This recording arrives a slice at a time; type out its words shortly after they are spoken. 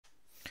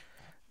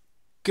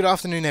Good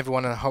afternoon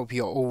everyone, and I hope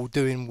you're all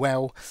doing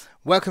well.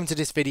 Welcome to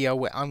this video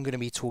where I'm going to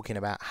be talking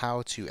about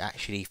how to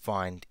actually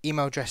find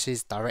email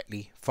addresses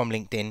directly from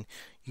LinkedIn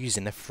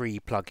using a free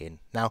plugin.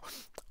 Now,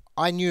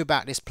 I knew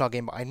about this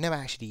plugin but I never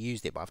actually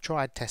used it, but I've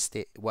tried,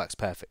 tested it, it works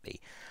perfectly.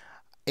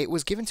 It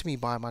was given to me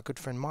by my good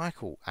friend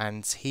Michael,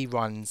 and he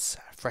runs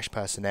Fresh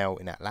Personnel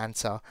in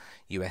Atlanta,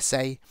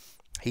 USA.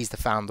 He's the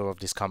founder of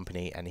this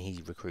company and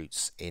he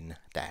recruits in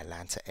the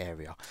Atlanta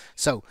area.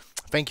 So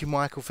thank you,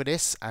 Michael, for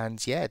this.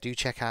 And yeah, do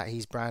check out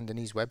his brand and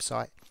his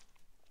website.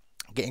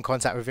 Get in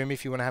contact with him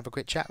if you want to have a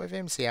quick chat with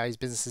him, see how his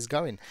business is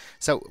going.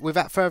 So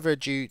without further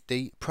ado,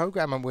 the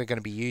program we're going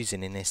to be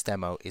using in this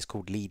demo is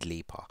called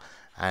LeadLeaper.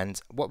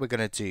 And what we're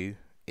going to do,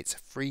 it's a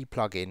free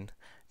plugin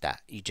that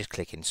you just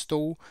click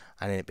install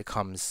and then it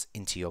becomes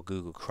into your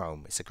Google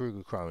Chrome. It's a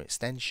Google Chrome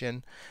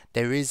extension.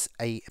 There is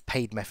a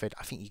paid method.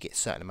 I think you get a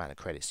certain amount of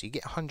credits. So you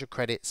get 100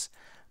 credits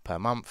per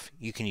month.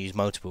 You can use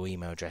multiple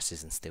email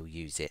addresses and still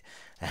use it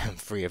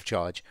free of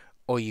charge.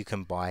 Or you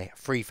can buy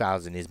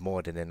 3,000 is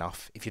more than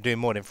enough. If you're doing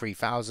more than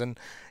 3,000,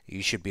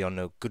 you should be on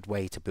a good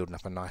way to building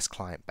up a nice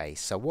client base.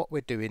 So what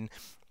we're doing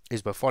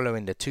is we're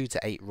following the 2 to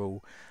 8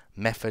 rule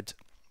method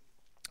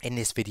in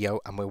this video,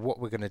 and what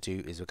we're going to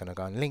do is we're going to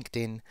go on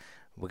LinkedIn.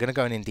 We're going to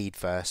go on Indeed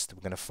first.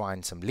 We're going to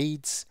find some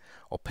leads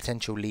or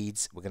potential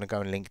leads. We're going to go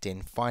on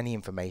LinkedIn, find the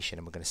information,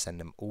 and we're going to send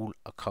them all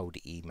a cold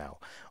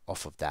email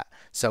off of that.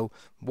 So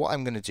what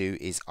I'm going to do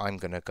is I'm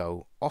going to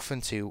go off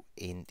into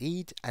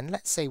Indeed, and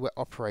let's say we're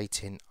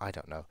operating, I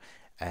don't know,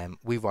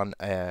 we run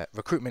a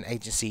recruitment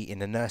agency in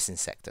the nursing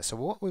sector. So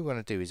what we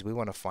want to do is we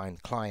want to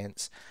find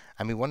clients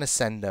and we want to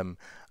send them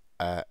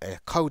a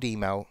cold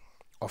email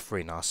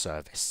offering our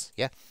service.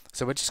 Yeah,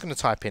 so we're just going to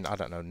type in, I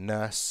don't know,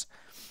 nurse.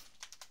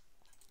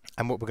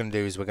 And what we're going to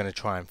do is we're going to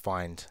try and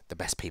find the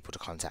best people to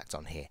contact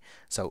on here.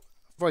 So,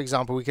 for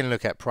example, we can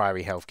look at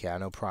Priory Healthcare. I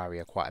know Priory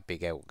are quite a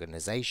big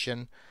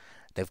organization.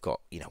 They've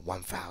got,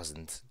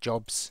 1,000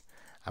 jobs.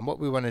 And what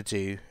we want to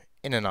do,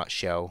 in a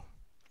nutshell,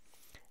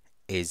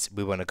 is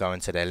we want to go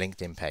into their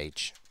LinkedIn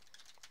page.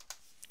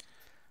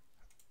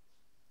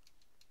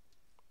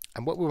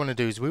 And what we want to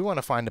do is we want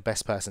to find the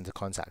best person to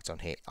contact on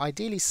here.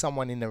 Ideally,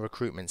 someone in the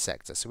recruitment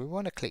sector. So we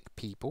want to click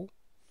people.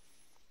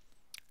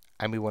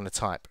 And we want to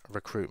type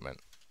recruitment.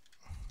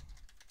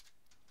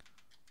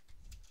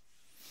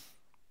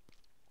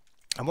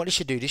 And what this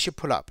should do, this should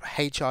pull up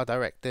HR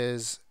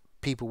directors,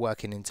 people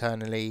working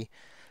internally.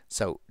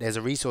 So there's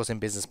a resource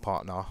and business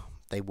partner.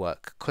 They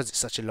work, because it's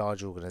such a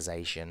large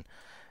organization,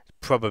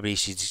 probably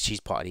she's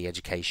part of the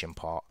education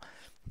part.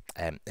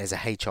 There's a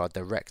HR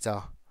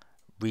director,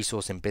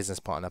 resource and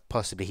business partner.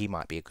 Possibly he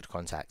might be a good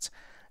contact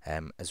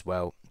as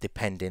well,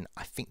 depending.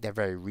 I think they're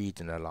very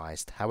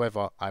regionalized.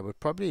 However, I would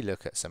probably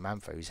look at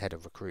Samantha, who's head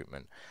of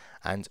recruitment.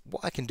 And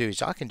what I can do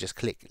is I can just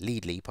click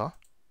LeadLeaper.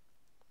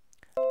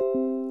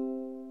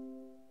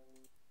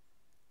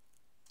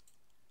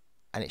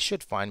 And it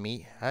should find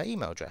me her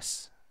email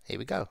address. Here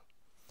we go.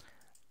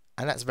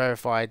 And that's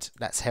verified,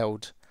 that's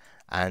held.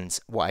 And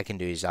what I can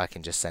do is I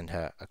can just send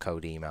her a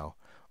code email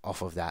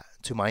off of that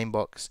to my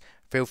inbox.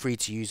 Feel free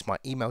to use my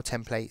email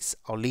templates.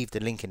 I'll leave the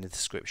link in the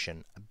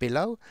description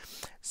below.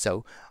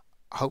 So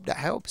I hope that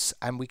helps,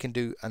 and we can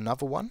do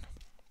another one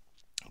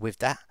with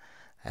that.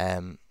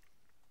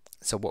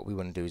 So what we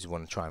want to do is we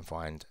want to try and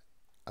find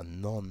a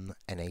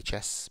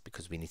non-NHS,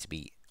 because we need to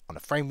be on a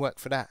framework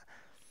for that.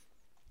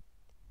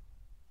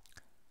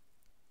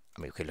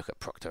 I mean, we could look at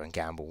Procter &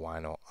 Gamble, why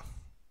not?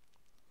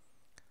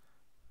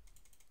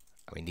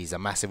 I mean, these are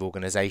massive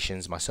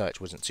organizations. My search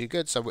wasn't too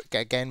good. So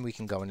again, we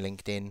can go on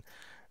LinkedIn.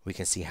 We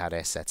can see how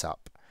they're set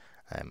up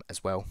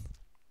as well.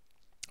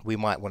 We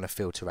might want to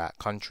filter out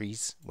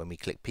countries when we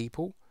click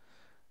people,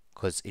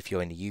 because if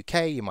you're in the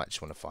UK, you might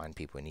just want to find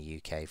people in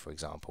the UK, for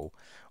example.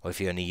 Or if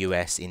you're in the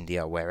US,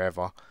 India,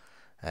 wherever,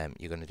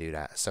 you're going to do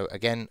that. So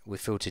again, we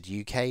filtered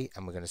UK,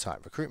 and we're going to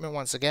type recruitment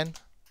once again.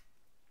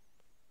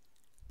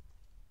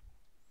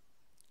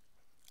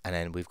 And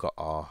then we've got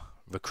our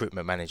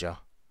recruitment manager,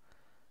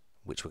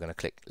 which we're going to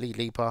click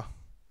LeadLeaper,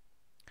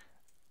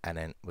 and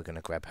then we're going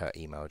to grab her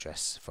email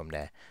address from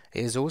there.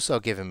 It has also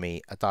given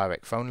me a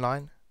direct phone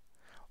line,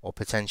 or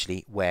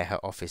potentially where her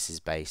office is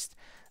based.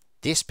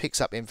 This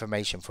picks up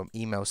information from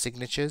email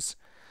signatures.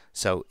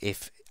 So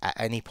if at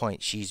any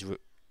point she's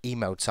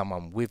emailed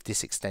someone with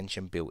this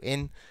extension built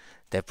in,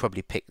 they've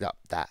probably picked up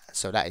that.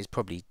 So that is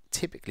probably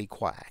typically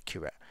quite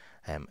accurate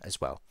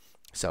as well.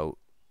 So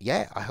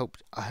yeah, I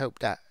hope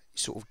that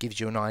sort of gives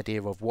you an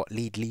idea of what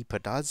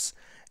LeadLeaper does.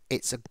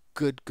 It's a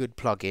good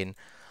plugin.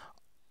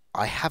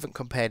 I haven't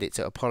compared it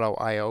to Apollo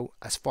IO.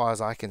 As far as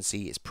I can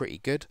see, it's pretty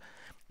good.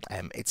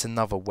 It's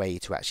another way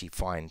to actually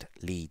find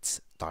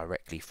leads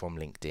directly from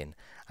LinkedIn,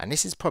 and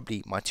this is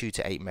probably my 2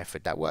 to 8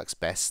 method that works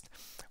best.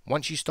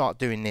 Once you start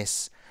doing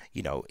this,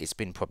 it's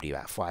been probably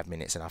about 5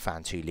 minutes and I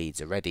found 2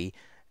 leads already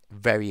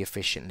very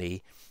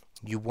efficiently.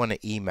 You want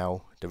to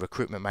email the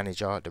recruitment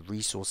manager, the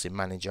resourcing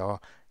manager,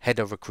 head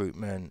of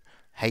recruitment,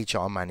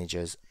 HR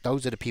managers.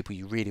 Those are the people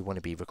you really want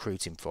to be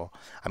recruiting for.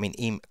 I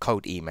mean,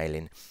 cold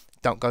emailing.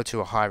 Don't go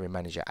to a hiring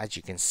manager. As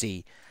you can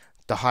see,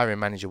 the hiring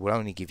manager will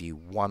only give you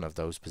one of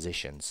those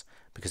positions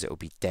because it will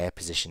be their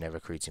position they're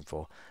recruiting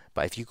for.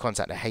 But if you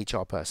contact a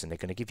HR person, they're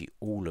going to give you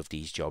all of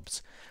these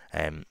jobs,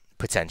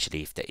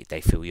 potentially, if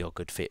they feel you're a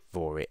good fit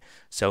for it.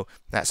 So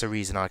that's the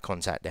reason I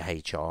contact the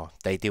HR.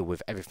 They deal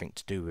with everything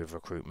to do with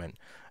recruitment.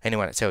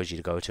 Anyone that tells you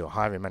to go to a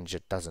hiring manager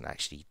doesn't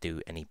actually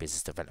do any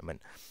business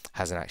development,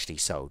 hasn't actually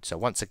sold. So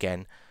once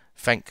again,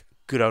 thank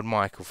good old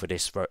Michael for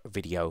this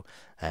video.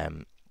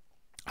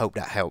 Hope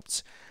that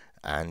helped.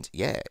 And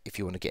yeah, if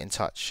you want to get in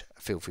touch,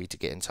 feel free to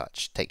get in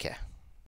touch. Take care.